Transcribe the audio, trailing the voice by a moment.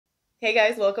Hey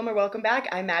guys, welcome or welcome back.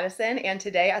 I'm Madison, and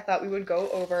today I thought we would go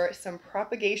over some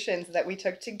propagations that we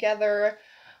took together.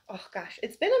 Oh gosh,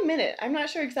 it's been a minute. I'm not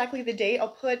sure exactly the date. I'll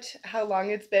put how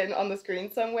long it's been on the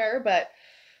screen somewhere, but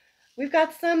we've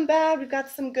got some bad, we've got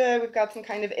some good, we've got some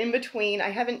kind of in between.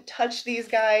 I haven't touched these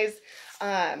guys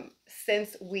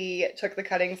since we took the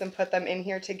cuttings and put them in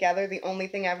here together. The only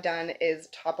thing I've done is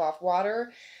top off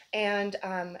water, and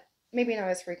maybe not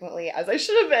as frequently as I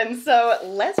should have been. So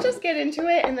let's just get into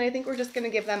it, and then I think we're just going to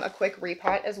give them a quick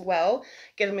repot as well,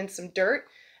 get them in some dirt,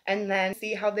 and then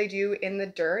see how they do in the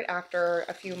dirt after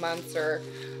a few months or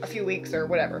a few weeks or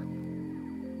whatever.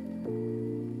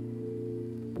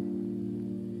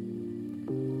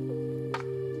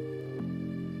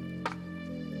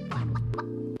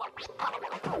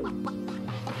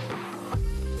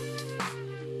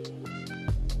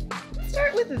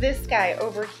 Start with this guy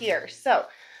over here. So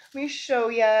let me show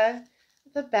you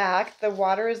the back. The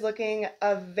water is looking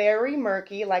very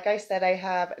murky. Like I said, I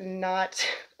have not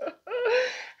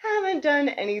haven't done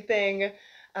anything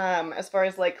as far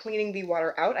as like cleaning the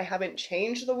water out. I haven't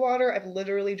changed the water. I've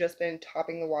literally just been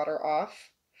topping the water off,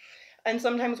 and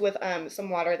sometimes with some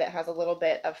water that has a little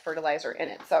bit of fertilizer in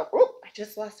it. So I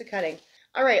just lost a cutting.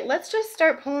 All right, let's just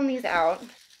start pulling these out.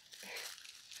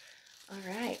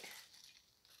 All right.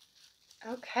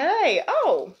 Okay.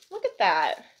 Oh, look at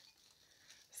that.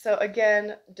 So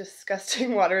again,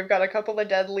 disgusting water. We've got a couple of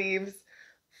dead leaves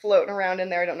floating around in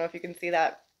there. I don't know if you can see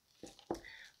that.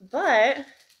 But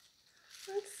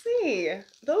let's see.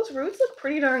 Those roots look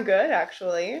pretty darn good,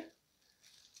 actually.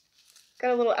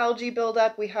 Got a little algae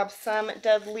buildup. We have some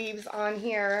dead leaves on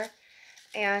here.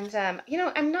 And, you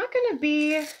know, I'm not going to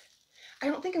be, I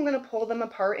don't think I'm going to pull them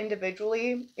apart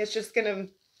individually. It's just going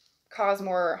to cause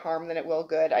more harm than it will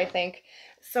good, I think.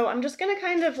 So I'm just gonna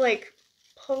kind of like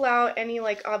pull out any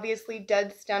like obviously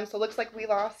dead stems. So it looks like we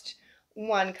lost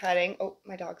one cutting. Oh,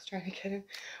 my dog's trying to get in.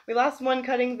 We lost one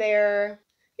cutting there.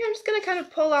 Yeah, I'm just gonna kind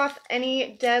of pull off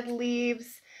any dead leaves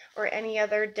or any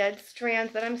other dead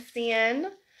strands that I'm seeing.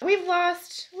 We've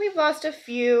lost a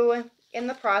few in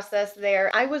the process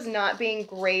there. I was not being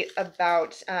great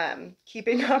about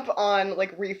keeping up on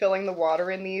like refilling the water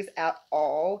in these at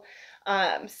all.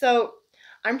 So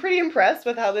I'm pretty impressed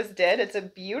with how this did. It's a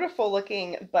beautiful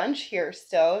looking bunch here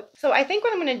still. So I think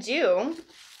what I'm gonna do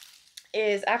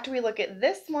is after we look at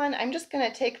this one, I'm just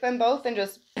gonna take them both and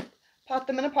just pot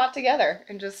them in a pot together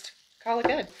and just call it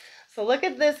good. So look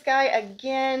at this guy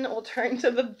again. We'll turn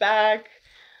to the back.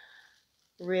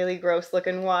 Really gross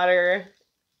looking water.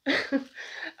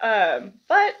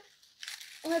 But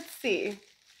let's see.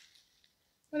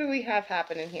 What do we have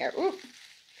happening here? Oop.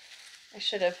 I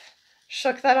should have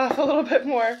shook that off a little bit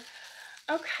more.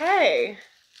 Okay,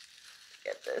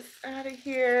 get this out of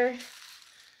here.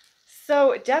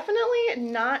 So definitely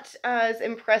not as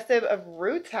impressive of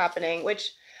roots happening,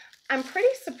 which I'm pretty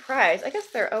surprised. I guess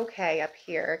they're okay up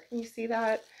here. Can you see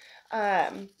that?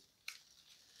 But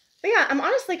yeah, I'm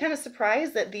honestly kind of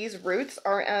surprised that these roots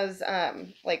aren't as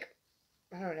like,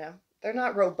 I don't know. They're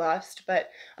not robust, but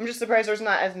I'm just surprised there's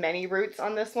not as many roots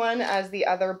on this one as the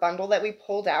other bundle that we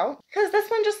pulled out. Because this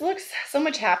one just looks so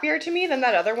much happier to me than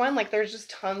that other one. Like there's just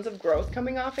tons of growth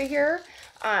coming off of here.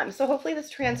 So hopefully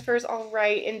this transfers all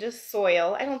right into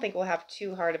soil. I don't think we'll have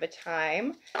too hard of a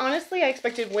time. Honestly, I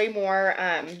expected way more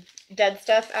dead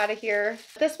stuff out of here.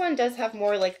 This one does have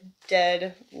more like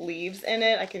dead leaves in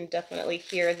it. I can definitely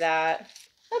hear that.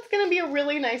 That's gonna be a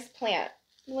really nice plant.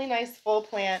 Really nice full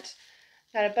plant.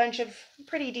 Got a bunch of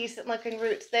pretty decent looking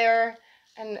roots there,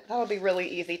 and that'll be really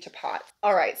easy to pot.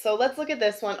 All right, so let's look at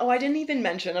this one. Oh, I didn't even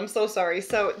mention, I'm so sorry.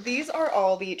 So these are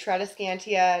all the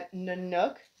Tradescantia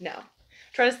Nanook? No.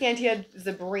 Tradescantia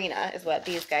zebrina is what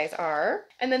these guys are.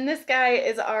 And then this guy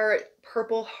is our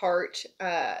purple heart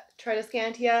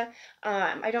Tradescantia.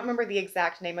 I don't remember the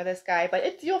exact name of this guy,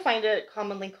 but you'll find it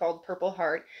commonly called purple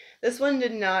heart. This one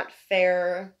did not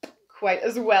fare quite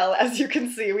as well. As you can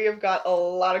see, we have got a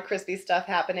lot of crispy stuff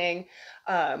happening.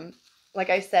 Like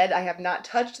I said, I have not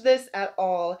touched this at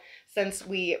all since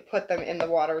we put them in the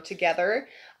water together.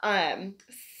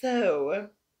 So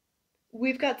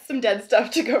we've got some dead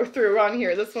stuff to go through on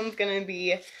here. This one's gonna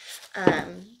be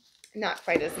not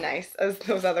quite as nice as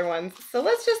those other ones. So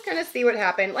let's just kind of see what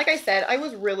happened. Like I said, I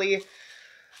was really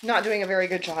not doing a very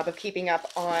good job of keeping up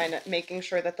on making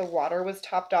sure that the water was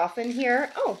topped off in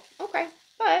here. Oh, okay,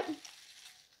 but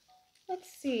let's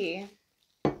see.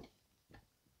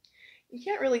 You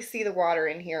can't really see the water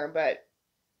in here, but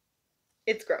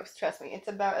it's gross, trust me. It's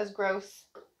about as gross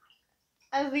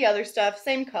as the other stuff,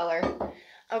 same color.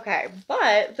 Okay,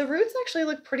 but the roots actually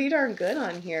look pretty darn good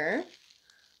on here.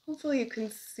 Hopefully you can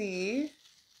see.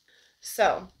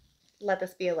 So let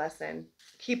this be a lesson.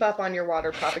 Keep up on your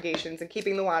water propagations and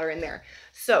keeping the water in there.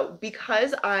 So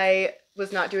because I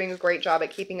was not doing a great job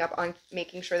at keeping up on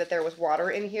making sure that there was water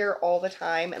in here all the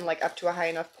time and like up to a high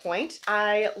enough point,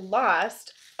 I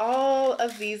lost all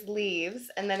of these leaves,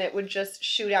 and then it would just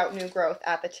shoot out new growth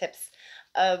at the tips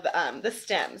of the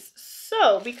stems.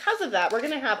 So because of that, we're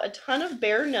gonna have a ton of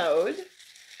bare node.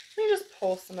 Let me just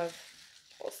pull some of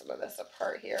this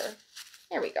apart here.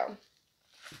 There we go.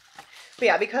 But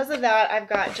yeah, because of that, I've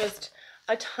got just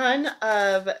a ton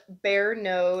of bare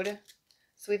node.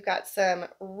 So we've got some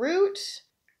root,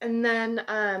 and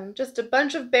then just a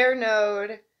bunch of bare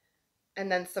node,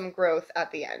 and then some growth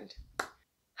at the end.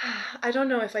 I don't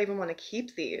know if I even want to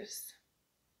keep these,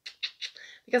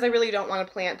 because I really don't want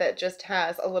a plant that just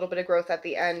has a little bit of growth at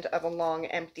the end of a long,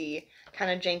 empty,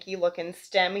 kind of janky looking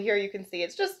stem. Here you can see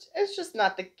it's just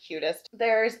not the cutest.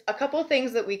 There's a couple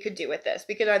things that we could do with this.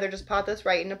 We could either just pot this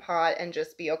right in a pot and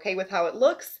just be okay with how it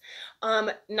looks.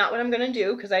 Not what I'm gonna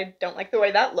do, because I don't like the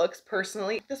way that looks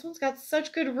personally. This one's got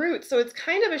such good roots, so it's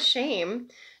kind of a shame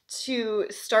to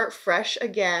start fresh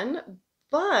again,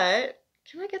 but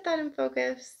can I get that in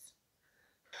focus?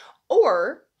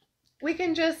 Or we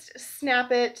can just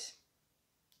snap it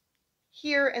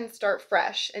here and start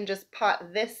fresh and just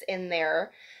pot this in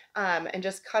there and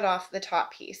just cut off the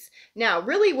top piece. Now,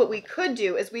 really what we could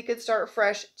do is we could start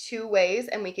fresh two ways,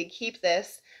 and we could keep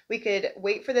this. We could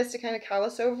wait for this to kind of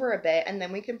callus over a bit, and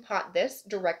then we can pot this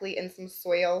directly in some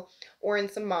soil or in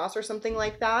some moss or something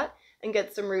like that and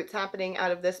get some roots happening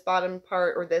out of this bottom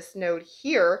part or this node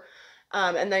here.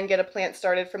 And then get a plant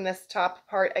started from this top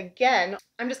part again.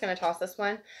 I'm just going to toss this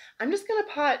one. I'm just going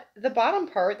to pot the bottom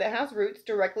part that has roots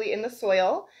directly in the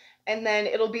soil, and then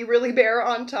it'll be really bare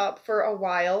on top for a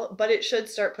while, but it should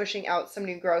start pushing out some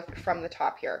new growth from the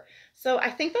top here. So I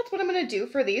think that's what I'm going to do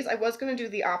for these. I was going to do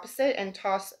the opposite and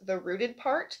toss the rooted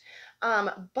part,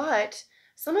 but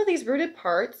some of these rooted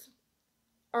parts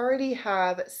already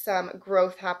have some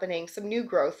growth happening, some new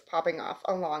growth popping off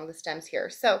along the stems here.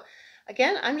 So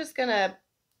again, I'm just gonna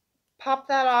pop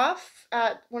that off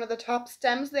at one of the top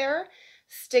stems there,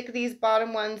 stick these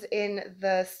bottom ones in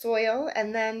the soil,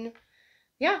 and then,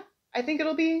 yeah, I think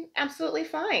it'll be absolutely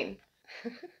fine.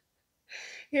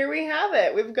 Here we have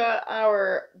it. We've got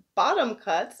our bottom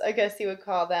cuts, I guess you would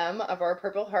call them, of our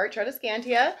Purple Heart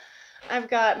Tradescantia. I've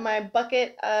got my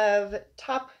bucket of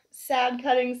top sad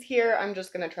cuttings here. I'm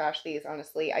just gonna trash these,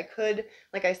 honestly. I could,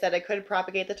 like I said, I could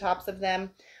propagate the tops of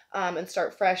them and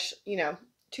start fresh, you know,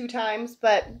 2 times,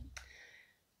 but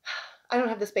I don't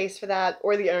have the space for that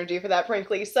or the energy for that,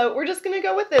 frankly. So we're just gonna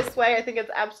go with this way. I think it's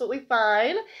absolutely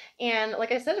fine. And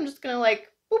like I said, I'm just gonna like,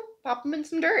 boop, pop them in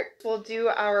some dirt. We'll do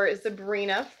our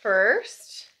Zabrina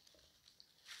first.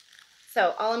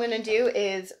 So all I'm gonna do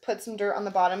is put some dirt on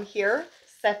the bottom here,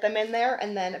 set them in there,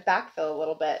 and then backfill a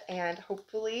little bit. And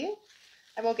hopefully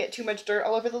I won't get too much dirt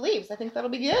all over the leaves. I think that'll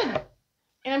be good.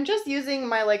 And I'm just using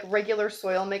my like regular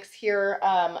soil mix here,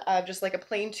 just like a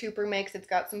plain tuber mix. It's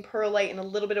got some perlite and a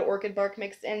little bit of orchid bark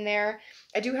mixed in there.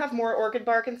 I do have more orchid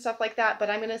bark and stuff like that,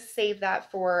 but I'm gonna save that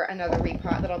for another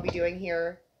repot that I'll be doing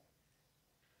here.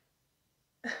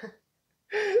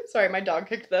 Sorry, my dog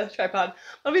kicked the tripod.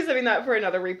 I'll be saving that for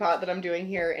another repot that I'm doing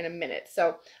here in a minute.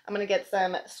 So I'm gonna get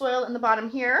some soil in the bottom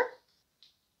here.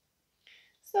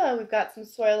 So we've got some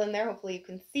soil in there, hopefully you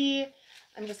can see.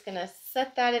 I'm just gonna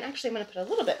set that in. Actually, I'm gonna put a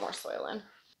little bit more soil in.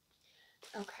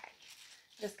 Okay,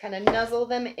 just kind of nuzzle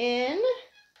them in.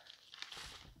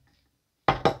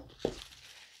 Kind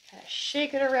of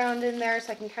shake it around in there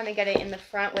so I can kind of get it in the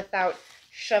front without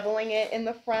shoveling it in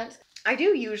the front. I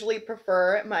do usually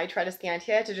prefer my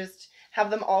Tradescantia to just have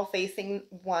them all facing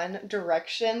one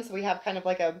direction. So we have kind of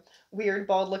like a weird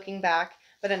bald looking back,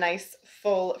 but a nice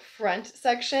full front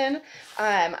section.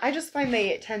 I just find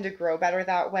they tend to grow better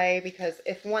that way, because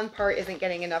if one part isn't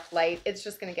getting enough light, it's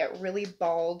just gonna get really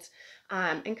bald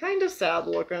and kind of sad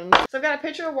looking. So I've got a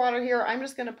pitcher of water here. I'm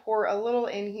just gonna pour a little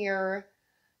in here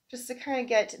just to kind of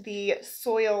get the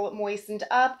soil moistened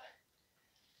up,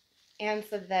 and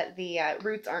so that the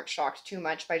roots aren't shocked too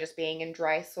much by just being in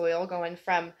dry soil, going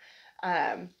from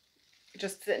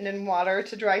just sitting in water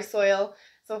to dry soil.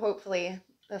 So hopefully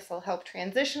this will help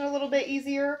transition a little bit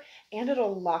easier, and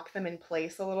it'll lock them in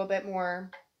place a little bit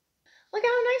more. Look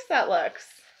how nice that looks.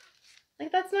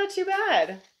 Like, that's not too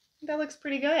bad. That looks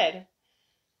pretty good.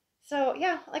 So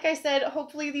yeah, like I said,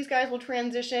 hopefully these guys will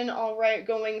transition all right,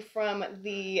 going from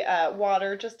the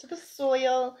water just to the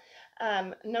soil.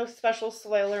 No special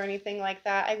soil or anything like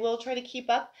that. I will try to keep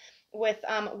up with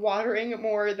watering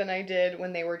more than I did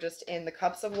when they were just in the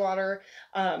cups of water.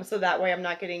 So that way I'm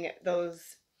not getting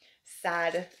those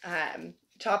sad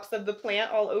tops of the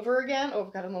plant all over again. Oh,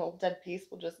 I've got a little dead piece.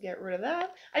 We'll just get rid of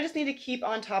that. I just need to keep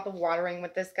on top of watering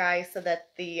with this guy so that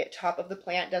the top of the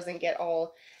plant doesn't get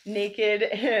all naked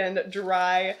and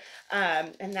dry.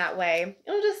 And that way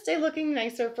it'll just stay looking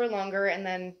nicer for longer. And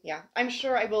then, yeah, I'm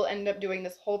sure I will end up doing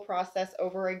this whole process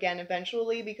over again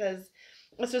eventually because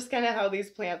it's just kind of how these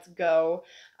plants go.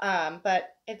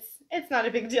 But it's not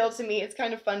a big deal to me. It's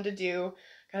kind of fun to do.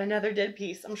 Got another dead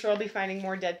piece. I'm sure I'll be finding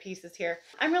more dead pieces here.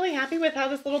 I'm really happy with how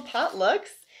this little pot looks,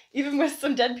 even with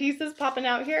some dead pieces popping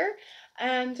out here.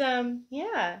 And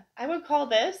yeah, I would call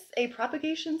this a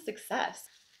propagation success.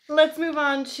 Let's move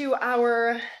on to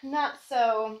our not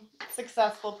so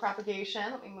successful propagation.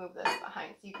 Let me move this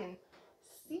behind so you can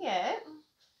see it.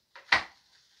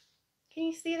 Can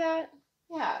you see that?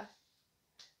 Yeah.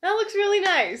 That looks really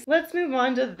nice. Let's move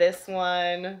on to this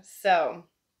one. So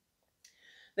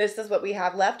this is what we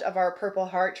have left of our Purple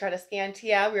Heart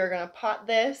Tradescantia. We are going to pot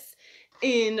this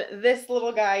in this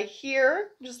little guy here,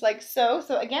 just like so.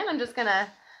 So again, I'm just going to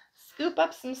scoop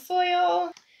up some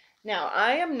soil. Now,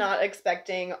 I am not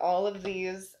expecting all of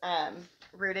these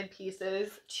rooted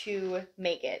pieces to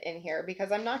make it in here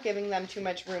because I'm not giving them too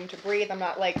much room to breathe. I'm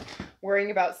not like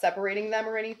worrying about separating them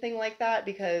or anything like that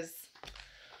because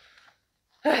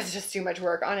it's just too much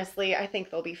work. Honestly, I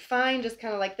think they'll be fine just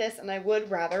kind of like this, and I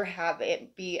would rather have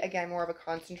it be, again, more of a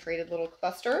concentrated little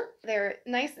cluster. They're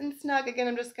nice and snug. Again,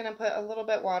 I'm just going to put a little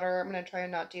bit water. I'm going to try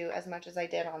and not do as much as I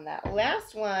did on that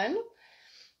last one,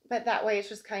 but that way it's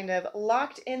just kind of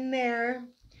locked in there.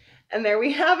 And there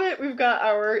we have it. We've got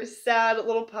our sad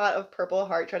little pot of Purple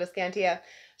Heart Tradescantia.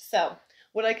 So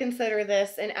would I consider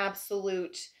this an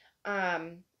absolute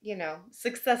you know,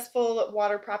 successful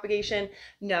water propagation?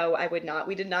 No, I would not.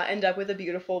 We did not end up with a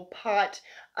beautiful pot,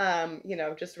 you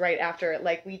know, just right after it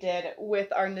like we did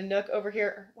with our Nanook over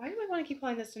here. Why do I want to keep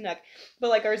calling this Nanook? But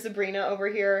like our Sabrina over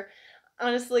here.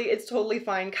 Honestly, it's totally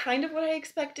fine. Kind of what I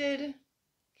expected.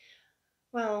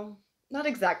 Well, not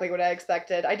exactly what I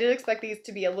expected. I did expect these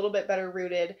to be a little bit better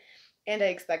rooted, and I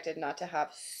expected not to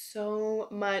have so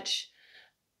much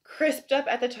crisped up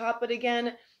at the top, but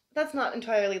again, that's not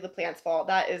entirely the plant's fault.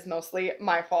 That is mostly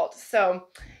my fault. So,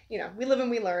 you know, we live and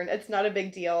we learn. It's not a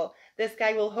big deal. This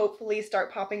guy will hopefully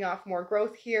start popping off more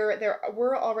growth here. There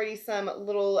were already some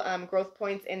little growth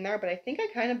points in there, but I think I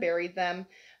kind of buried them.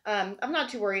 I'm not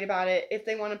too worried about it. If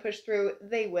they want to push through,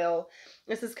 they will.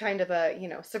 This is kind of a, you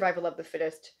know, survival of the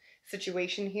fittest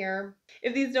situation here.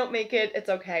 If these don't make it, it's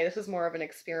okay. This is more of an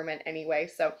experiment anyway.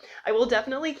 So I will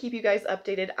definitely keep you guys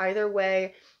updated either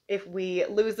way. If we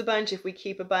lose a bunch, if we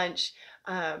keep a bunch,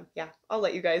 yeah, I'll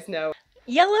let you guys know.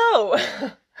 Yellow!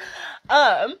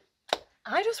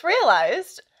 I just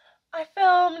realized I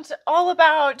filmed all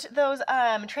about those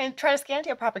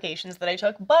Tradescantia propagations that I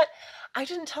took, but I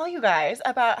didn't tell you guys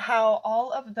about how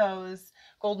all of those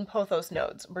golden pothos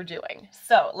nodes were doing.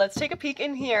 So let's take a peek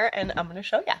in here and I'm going to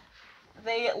show you.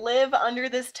 They live under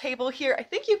this table here. I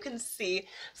think you can see.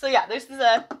 So yeah, this is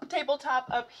a tabletop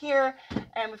up here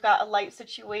and we've got a light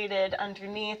situated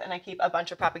underneath and I keep a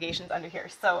bunch of propagations under here.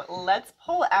 So let's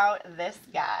pull out this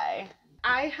guy.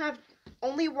 I have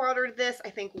only watered this,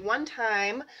 I think, one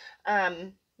time,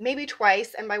 maybe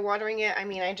twice. And by watering it, I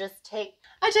mean, I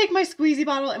take my squeezy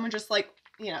bottle and we're just like,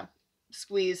 you know,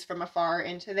 squeeze from afar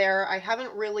into there. I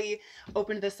haven't really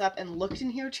opened this up and looked in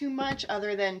here too much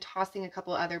other than tossing a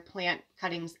couple other plant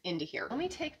cuttings into here. Let me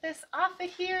take this off of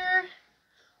here.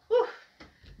 Whew.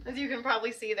 As you can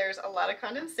probably see, there's a lot of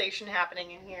condensation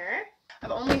happening in here.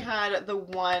 I've only had the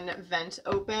one vent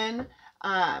open,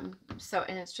 and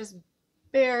it's just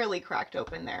barely cracked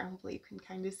open there. Hopefully you can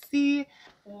kind of see.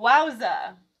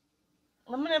 Wowza!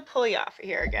 I'm gonna pull you off of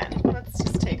here again. Let's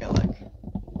just take a look.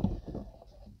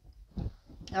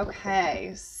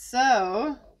 Okay,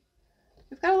 so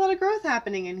we've got a lot of growth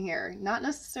happening in here. Not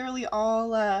necessarily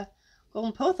all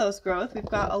golden pothos growth. We've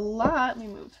got a lot, let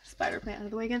me move spider plant out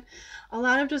of the way again, a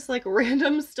lot of just like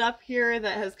random stuff here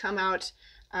that has come out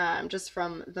just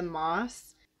from the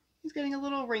moss. He's getting a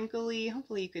little wrinkly.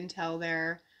 Hopefully you can tell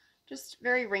there. Just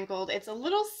very wrinkled. It's a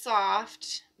little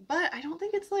soft, but I don't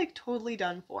think it's like totally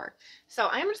done for. So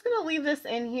I'm just going to leave this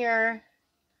in here.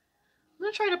 I'm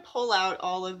going to try to pull out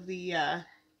all of the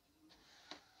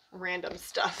random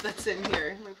stuff that's in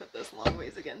here. Let me put this long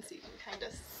ways again so you can kind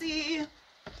of see.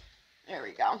 There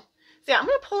we go. So yeah, I'm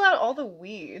going to pull out all the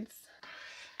weeds.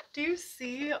 Do you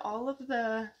see all of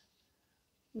the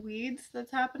weeds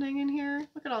that's happening in here?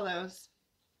 Look at all those.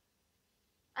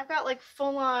 I've got like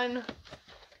full-on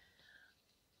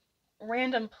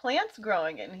random plants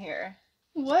growing in here.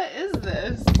 What is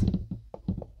this?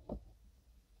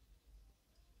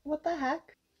 What the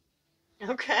heck?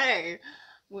 Okay,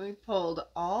 We pulled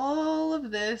all of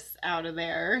this out of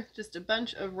there. Just a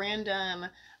bunch of random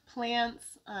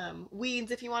plants,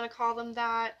 weeds if you want to call them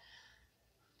that.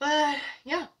 But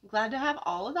yeah, glad to have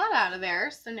all of that out of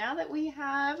there. So now that we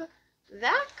have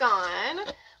that gone,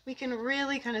 we can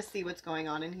really kind of see what's going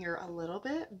on in here a little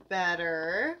bit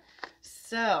better.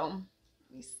 So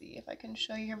let me see if I can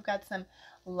show you here. We've got some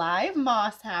live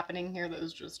moss happening here. That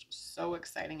was just so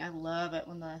exciting. I love it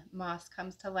when the moss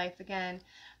comes to life again.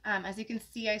 As you can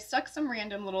see, I stuck some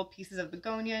random little pieces of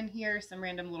begonia in here, some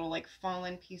random little like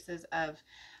fallen pieces of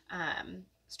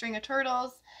string of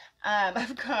turtles.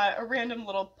 I've got a random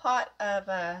little pot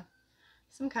of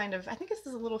some kind of, I think this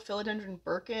is a little philodendron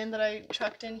birkin that I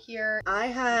chucked in here. I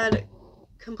had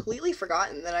completely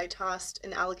forgotten that I tossed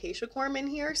an alocasia in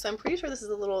here, so I'm pretty sure this is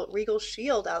a little Regal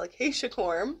Shield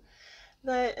alocasia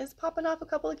that is popping off a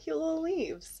couple of cute little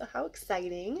leaves. So how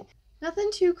exciting. Nothing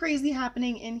too crazy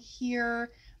happening in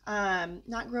here.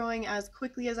 Not growing as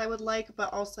quickly as I would like,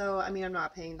 but also, I mean, I'm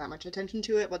not paying that much attention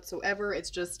to it whatsoever. It's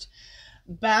just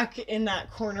back in that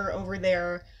corner over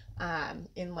there,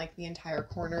 in like the entire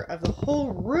corner of the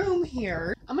whole room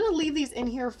here. I'm gonna leave these in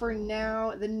here for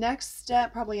now. The next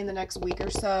step, probably in the next week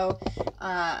or so,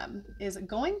 is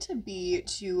going to be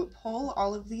to pull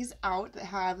all of these out that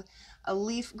have a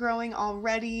leaf growing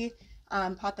already,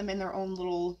 pot them in their own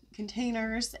little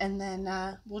containers, and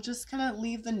then we'll just kind of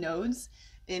leave the nodes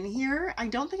in here. I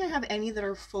don't think I have any that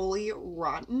are fully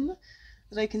rotten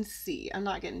that I can see. I'm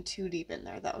not getting too deep in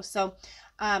there though. So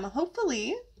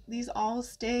hopefully these all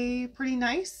stay pretty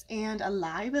nice and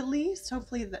alive at least.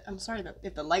 Hopefully, I'm sorry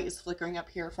if the light is flickering up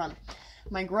here from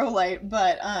my grow light,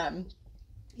 but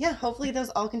yeah, hopefully those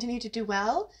all continue to do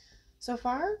well. So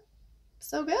far,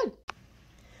 so good.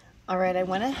 All right, I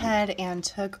went ahead and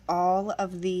took all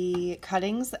of the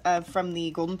cuttings from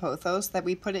the golden pothos that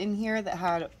we put in here that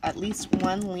had at least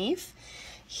one leaf.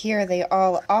 Here they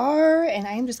all are, and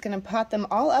I'm just going to pot them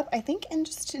all up, I think,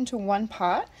 just into one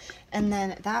pot, and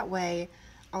then that way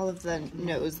all of the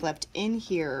nodes left in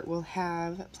here will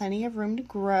have plenty of room to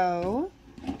grow.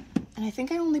 And I think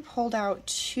I only pulled out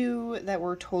 2 that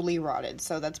were totally rotted,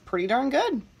 so that's pretty darn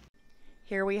good.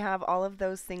 Here we have all of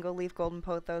those single leaf golden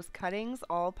pothos cuttings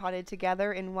all potted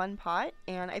together in one pot,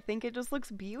 and I think it just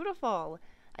looks beautiful.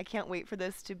 I can't wait for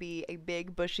this to be a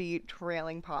big, bushy,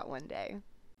 trailing pot one day.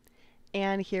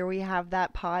 And here we have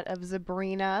that pot of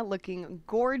Zabrina looking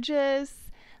gorgeous.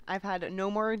 I've had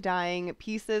no more dying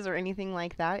pieces or anything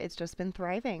like that. It's just been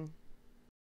thriving.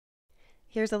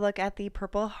 Here's a look at the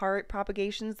purple heart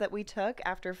propagations that we took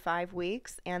after 5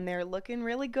 weeks, and they're looking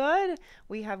really good.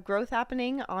 We have growth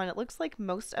happening on, it looks like,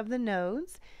 most of the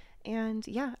nodes. And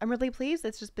yeah, I'm really pleased.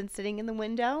 It's just been sitting in the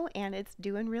window and it's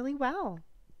doing really well.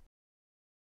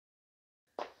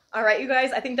 All right, you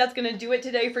guys, I think that's going to do it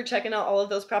today for checking out all of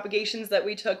those propagations that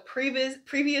we took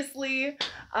previously.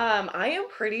 I am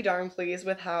pretty darn pleased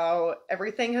with how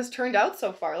everything has turned out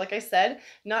so far. Like I said,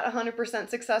 not 100%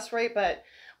 success rate, but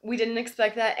we didn't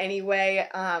expect that anyway.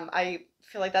 I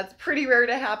feel like that's pretty rare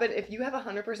to happen. If you have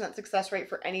 100% success rate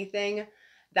for anything,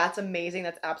 that's amazing.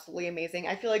 That's absolutely amazing.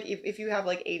 I feel like if you have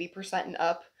like 80% and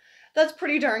up, that's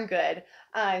pretty darn good.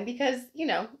 Because, you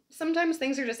know, sometimes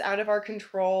things are just out of our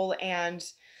control and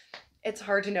it's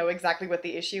hard to know exactly what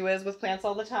the issue is with plants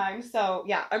all the time. So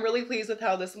yeah, I'm really pleased with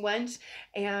how this went.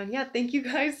 And yeah, thank you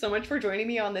guys so much for joining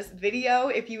me on this video.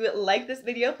 If you like this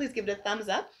video, please give it a thumbs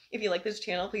up. If you like this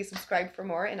channel, please subscribe for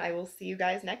more, and I will see you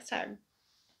guys next time.